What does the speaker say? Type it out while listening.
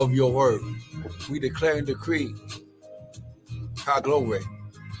of your word. We declare and decree. Our glory.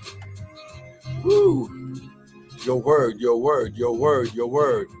 Woo. Your word, your word, your word, your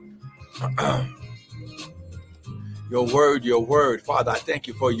word. Your word, your word. Father, I thank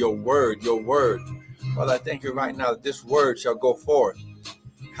you for your word, your word. Father, I thank you right now that this word shall go forth.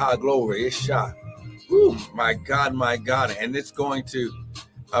 High glory, it's shot. Woo, my God, and it's going to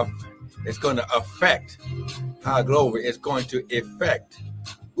affect. High glory, it's going to affect.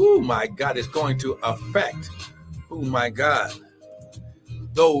 Woo, my God, it's going to affect. Oh my God,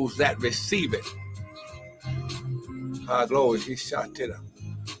 those that receive it. High glory, he shot to them.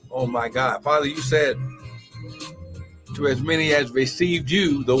 Oh my God, Father, you said to as many as received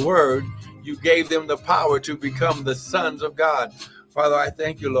you, the word, you gave them the power to become the sons of God. Father, I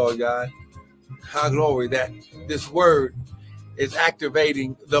thank you, Lord God. High glory, that this word is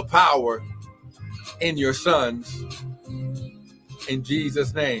activating the power in your sons. In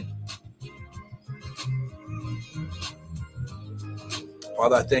Jesus' name.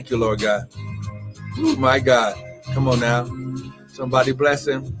 Father, I thank you, Lord God. Ooh, my God. Come on now. Somebody bless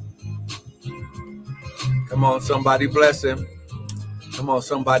him. Come on, somebody bless him. Come on,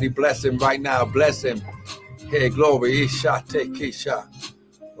 somebody bless him right now. Bless him. Hey, glory. Isha, take Isha.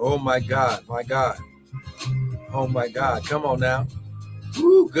 Oh, my God. My God. Oh, my God. Come on now.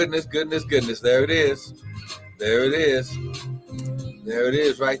 Woo, goodness, goodness, goodness. There it is. There it is. There it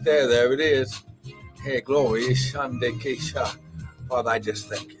is right there. There it is. Hey, glory. Isha, take Isha. Father, I just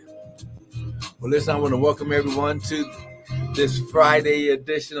thank you. Well, listen, I want to welcome everyone to this Friday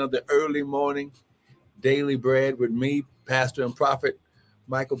edition of the Early Morning Daily Bread with me, Pastor and Prophet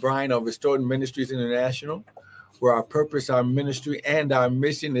Michael Bryan of Restored Ministries International, where our purpose, our ministry, and our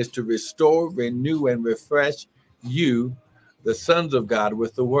mission is to restore, renew, and refresh you, the sons of God,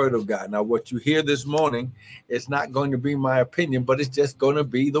 with the word of God. Now, what you hear this morning, it's not going to be my opinion, but it's just going to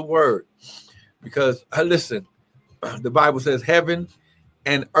be the word. Because, listen, the Bible says heaven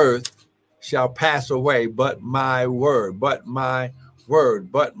and earth shall pass away, but my word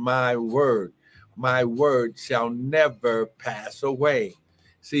shall never pass away.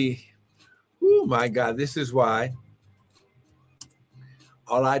 See, oh my God, this is why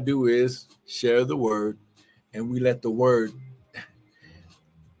all I do is share the word, and we let the word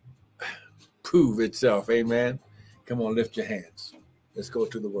prove itself. Amen. Come on, lift your hands. Let's go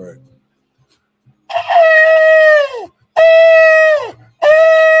to the word.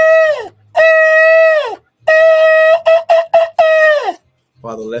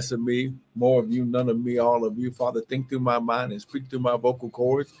 Father, less of me, more of you, none of me, all of you. Father, think through my mind and speak through my vocal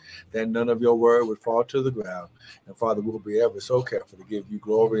cords, that none of your word would fall to the ground. And Father, we'll be ever so careful to give you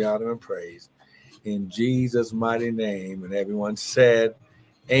glory, honor, and praise. In Jesus' mighty name. And everyone said,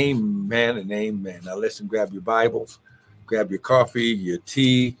 amen and amen. Now listen, grab your Bibles, grab your coffee, your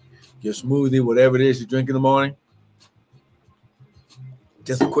tea, your smoothie, whatever it is you drink in the morning.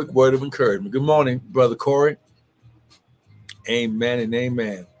 Just a quick word of encouragement. Good morning, Brother Corey. Amen and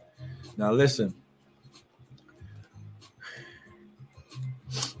amen. Now listen.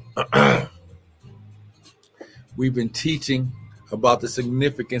 We've been teaching about the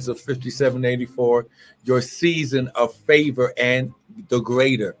significance of 5784, your season of favor and the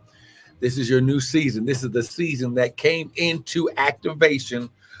greater. This is your new season. This is the season that came into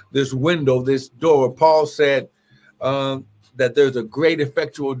activation, this window, this door. Paul said that there's a great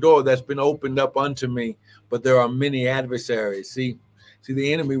effectual door that's been opened up unto me, but there are many adversaries. See,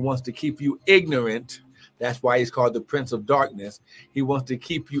 the enemy wants to keep you ignorant. That's why he's called the Prince of Darkness. He wants to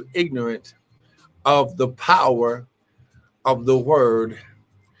keep you ignorant of the power of the word.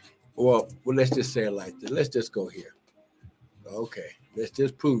 Well, let's just say it like this. Let's just go here. Okay, let's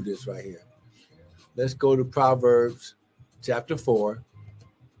just prove this right here. Let's go to Proverbs chapter 4,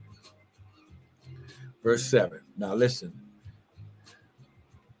 verse 7. Now listen.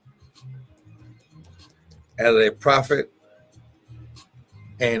 As a prophet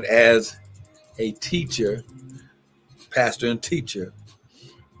and as a teacher, pastor and teacher,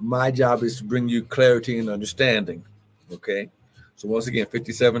 my job is to bring you clarity and understanding. Okay? So once again,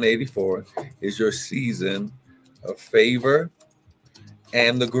 5784 is your season of favor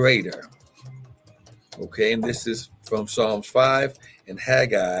and the greater. Okay, and this is from Psalms 5 and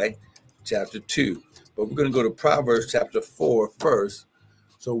Haggai chapter 2. But we're going to go to Proverbs chapter 4 first,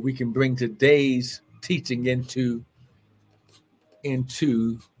 so we can bring today's teaching into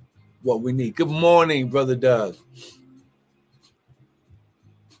what we need. Good morning, Brother Doug.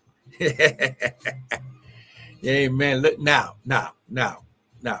 Amen. Look now,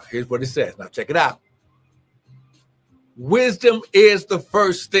 here's what it says. Now check it out. Wisdom is the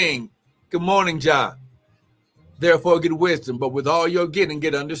first thing. Good morning, John. Therefore, get wisdom, but with all you're getting,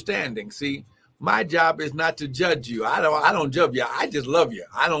 get understanding. See, my job is not to judge you. I don't judge you. I just love you.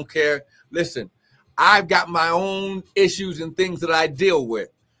 I don't care. Listen, I've got my own issues and things that I deal with.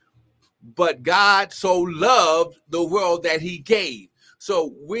 But God so loved the world that he gave.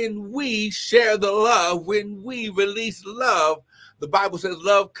 So when we share the love, when we release love, the Bible says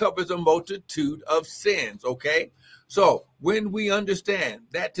love covers a multitude of sins, okay? So when we understand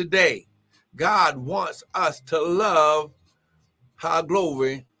that today, God wants us to love,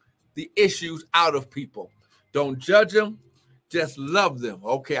 glory, the issues out of people. Don't judge them, just love them.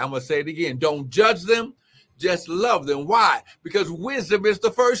 Okay, I'm going to say it again. Don't judge them, just love them. Why? Because wisdom is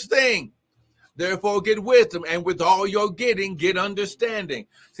the first thing. Therefore, get wisdom, and with all you're getting, get understanding.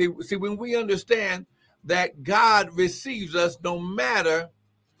 See, when we understand that God receives us no matter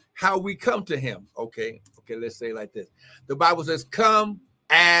how we come to him. Okay, let's say it like this. The Bible says, come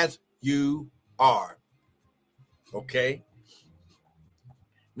as you are. Okay?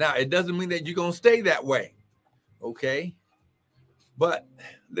 Now, it doesn't mean that you're going to stay that way. Okay? But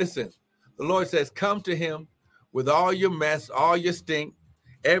listen, the Lord says, come to him with all your mess, all your stink,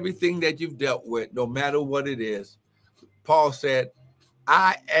 everything that you've dealt with, no matter what it is. Paul said,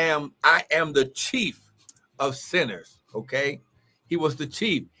 I am the chief of sinners. Okay? He was the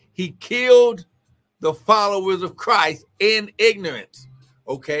chief. He killed the followers of Christ in ignorance.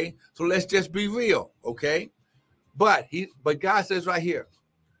 Okay? So let's just be real. Okay? But God says right here,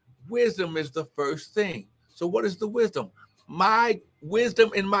 wisdom is the first thing. So what is the wisdom? My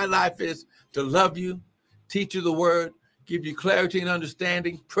wisdom in my life is to love you, teach you the word, give you clarity and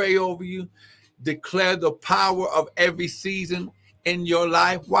understanding, pray over you, declare the power of every season in your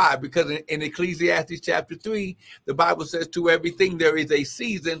life. Why? Because in Ecclesiastes chapter 3, the Bible says to everything there is a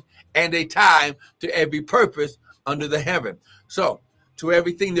season and a time to every purpose under the heaven. So to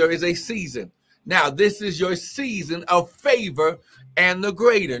everything there is a season. Now, this is your season of favor and the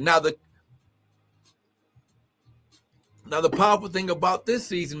greater. Now, the powerful thing about this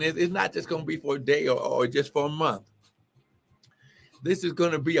season is it's not just going to be for a day or just for a month. This is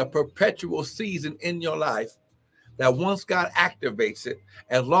going to be a perpetual season in your life that once God activates it,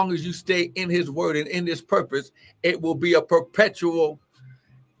 as long as you stay in his word and in his purpose, it will be a perpetual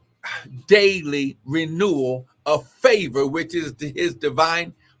daily renewal of favor, which is his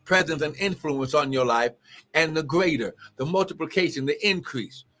divine presence and influence on your life, and the greater, the multiplication, the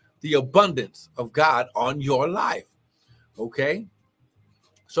increase, the abundance of God on your life. Okay?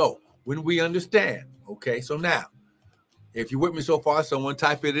 So when we understand, okay, so now, if you're with me so far, someone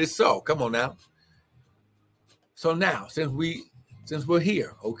type it is so. Come on now. So now, since we're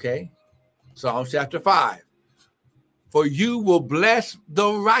here, okay, Psalms chapter 5. For you will bless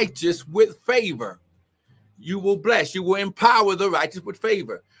the righteous with favor. You will bless, you will empower the righteous with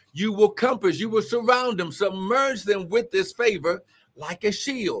favor. You will compass, you will surround them, submerge them with this favor like a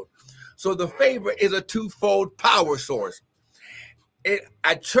shield. So the favor is a twofold power source. It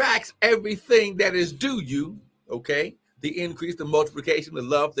attracts everything that is due you, okay? The increase, the multiplication, the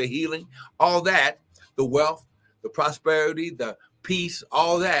love, the healing, all that, the wealth, the prosperity, the peace,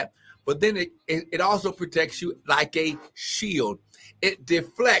 all that. But then it also protects you like a shield. It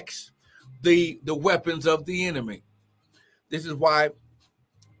deflects the weapons of the enemy. This is why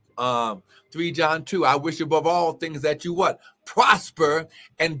 3 John 2, I wish above all things that you what? Prosper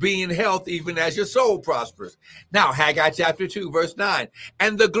and be in health even as your soul prospers. Now, Haggai chapter 2, verse 9.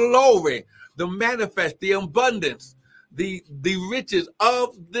 And the glory, the manifest, the abundance, the riches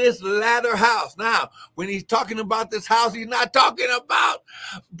of this latter house. Now, when he's talking about this house, he's not talking about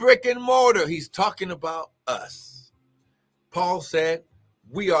brick and mortar. He's talking about us. Paul said,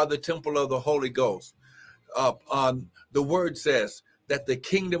 we are the temple of the Holy Ghost. The word says that the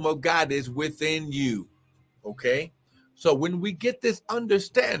kingdom of God is within you. Okay? So when we get this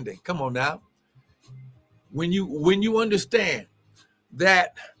understanding, come on now, when you understand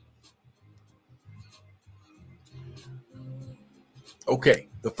that, okay,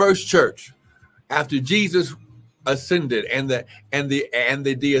 the first church after Jesus ascended and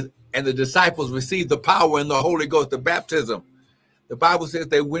the disciples received the power in the Holy Ghost, the baptism, the Bible says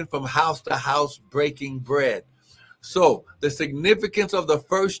they went from house to house breaking bread. So the significance of the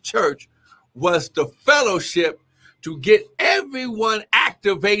first church was the fellowship to get everyone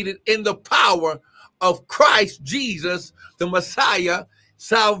activated in the power of Christ Jesus, the Messiah,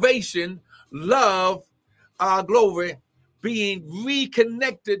 salvation, love, glory, being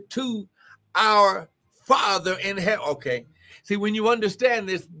reconnected to our Father in heaven. Okay. See, when you understand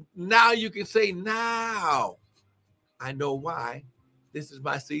this, now you can say, now I know why this is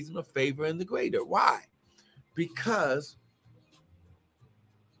my season of favor and the greater. Why? Because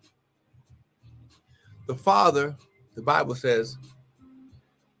the father, the Bible says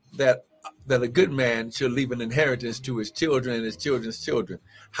that a good man should leave an inheritance to his children and his children's children.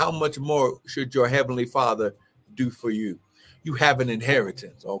 How much more should your heavenly Father do for you? You have an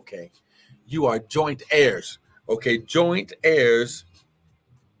inheritance, okay? You are joint heirs, okay? Joint heirs,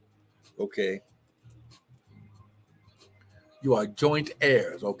 okay? You are joint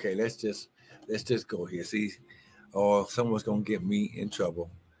heirs, okay? Let's just go here. See, oh, someone's gonna get me in trouble.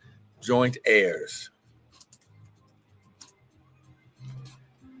 Joint heirs.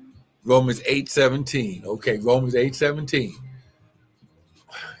 Romans 8:17. Okay, Romans 8:17.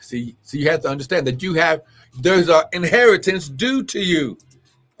 See, you have to understand that there's an inheritance due to you.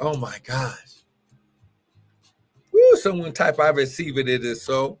 Oh my gosh. Woo, someone type, I receive it, it is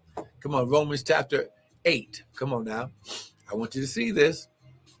so. Come on, Romans chapter 8. Come on now. I want you to see this.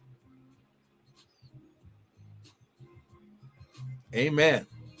 Amen.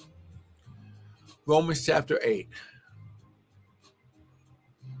 Romans chapter 8.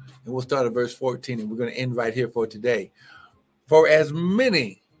 And we'll start at verse 14, and we're going to end right here for today. For as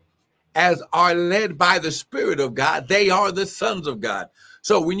many as are led by the Spirit of God, they are the sons of God.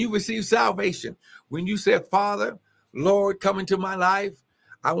 So when you receive salvation, when you say, Father, Lord, come into my life,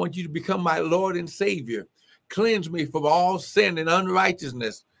 I want you to become my Lord and Savior. Cleanse me from all sin and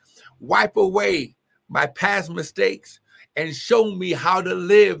unrighteousness. Wipe away my past mistakes and show me how to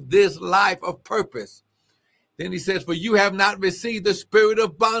live this life of purpose. Then he says, for you have not received the spirit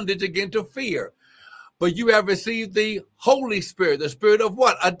of bondage again to fear, but you have received the Holy Spirit, the spirit of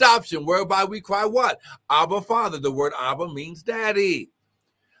what? Adoption, whereby we cry what? Abba, Father. The word Abba means daddy.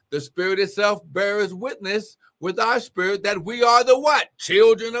 The Spirit itself bears witness with our spirit that we are the what?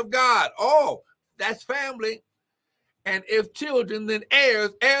 Children of God. Oh, that's family. And if children, then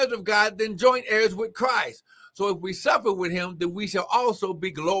heirs, heirs of God, then joint heirs with Christ. So if we suffer with him, then we shall also be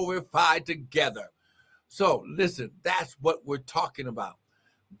glorified together. So listen, that's what we're talking about.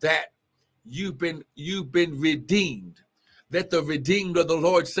 That you've been redeemed. Let the redeemed of the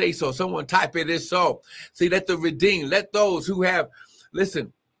Lord say so. Someone type it is so. See, let the redeemed, let those who have,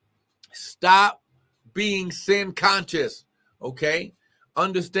 listen, stop being sin conscious. Okay?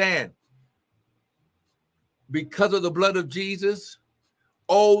 Understand. Because of the blood of Jesus,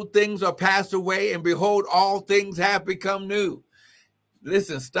 old things are passed away, and behold, all things have become new.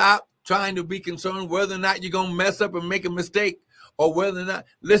 Listen, stop trying to be concerned whether or not you're going to mess up and make a mistake, or whether or not,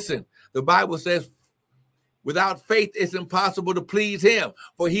 listen, the Bible says, without faith, it's impossible to please him.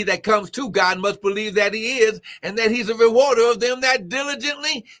 For he that comes to God must believe that he is, and that he's a rewarder of them that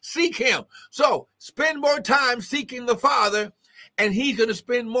diligently seek him. So spend more time seeking the Father, and he's going to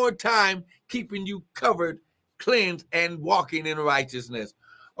spend more time keeping you covered, cleansed, and walking in righteousness.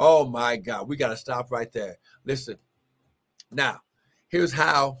 Oh my God, we got to stop right there. Listen, now, here's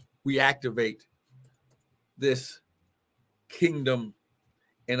how we activate this kingdom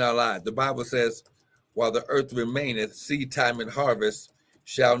in our lives. The Bible says, while the earth remaineth, seed time and harvest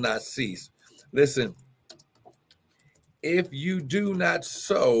shall not cease. Listen, if you do not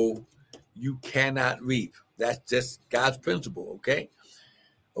sow, you cannot reap. That's just God's principle, okay?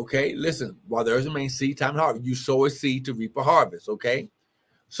 Okay, listen, while the earth remains, seed time and harvest, you sow a seed to reap a harvest, okay?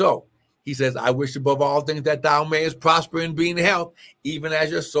 So, he says, I wish above all things that thou mayest prosper and be in health, even as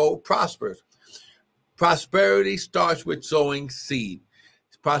your soul prospers. Prosperity starts with sowing seed.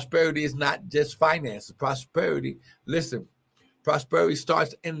 Prosperity is not just finances. Prosperity, listen, prosperity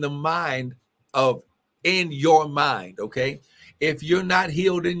starts in the mind in your mind, okay? If you're not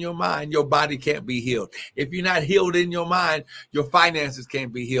healed in your mind, your body can't be healed. If you're not healed in your mind, your finances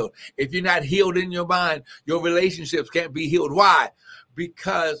can't be healed. If you're not healed in your mind, your relationships can't be healed. Why?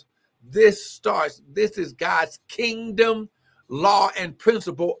 Because this is God's kingdom, law, and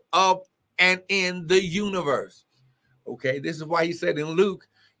principle of and in the universe. Okay, this is why he said in Luke,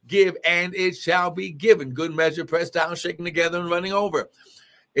 give and it shall be given. Good measure, pressed down, shaken together, and running over.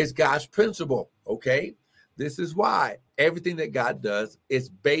 It's God's principle, okay? This is why everything that God does is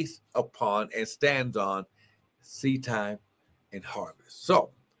based upon and stands on seed time and harvest.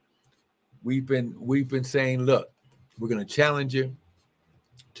 So we've been saying, look, we're going to challenge you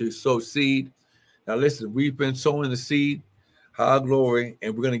to sow seed. Now listen, we've been sowing the seed, high glory,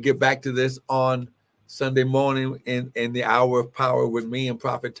 and we're going to get back to this on Sunday morning in the hour of power with me and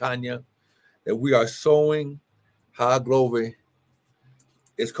Prophet Tanya, that we are sowing high glory.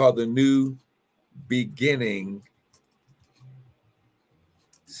 It's called the New Beginning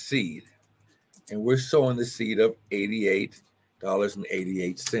seed. And we're sowing the seed of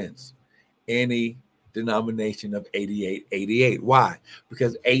 $88.88. Any denomination of 88. Why?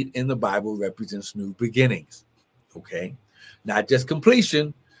 Because 8 in the Bible represents new beginnings. Okay? Not just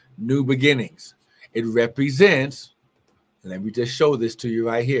completion, new beginnings. It represents, let me just show this to you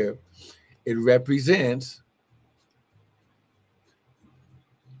right here. It represents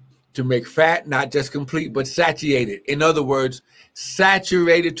to make fat, not just complete, but satiated. In other words,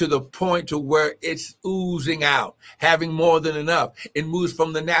 saturated to the point to where it's oozing out, having more than enough. It moves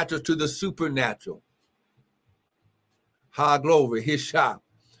from the natural to the supernatural. Ha, glory, his shop.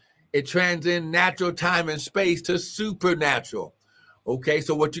 It transcends natural time and space to supernatural. Okay,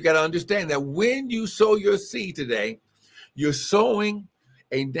 so what you got to understand that when you sow your seed today, you're sowing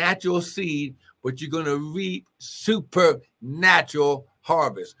a natural seed, but you're going to reap supernatural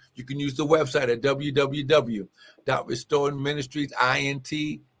harvest. You can use the website at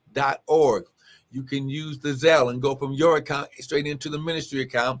www.restoredministriesint.org. You can use the Zelle and go from your account straight into the ministry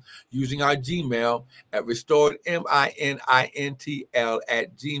account using our Gmail at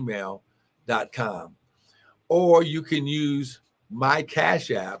restoredminintl@gmail.com. Or you can use my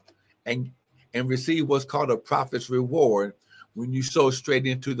Cash App and receive what's called a prophet's reward when you sow straight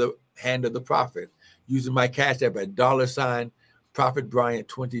into the hand of the prophet using my Cash App at $ Prophet Bryant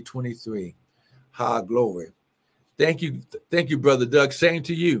 2023. Ha, glory. Thank you, Brother Doug. Same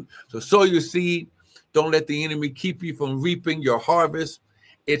to you. So sow your seed. Don't let the enemy keep you from reaping your harvest.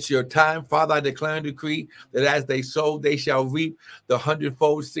 It's your time. Father, I declare and decree that as they sow, they shall reap the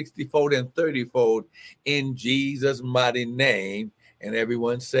 100-fold, 60-fold, and 30-fold in Jesus' mighty name. And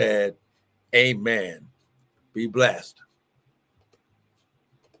everyone said, amen. Be blessed.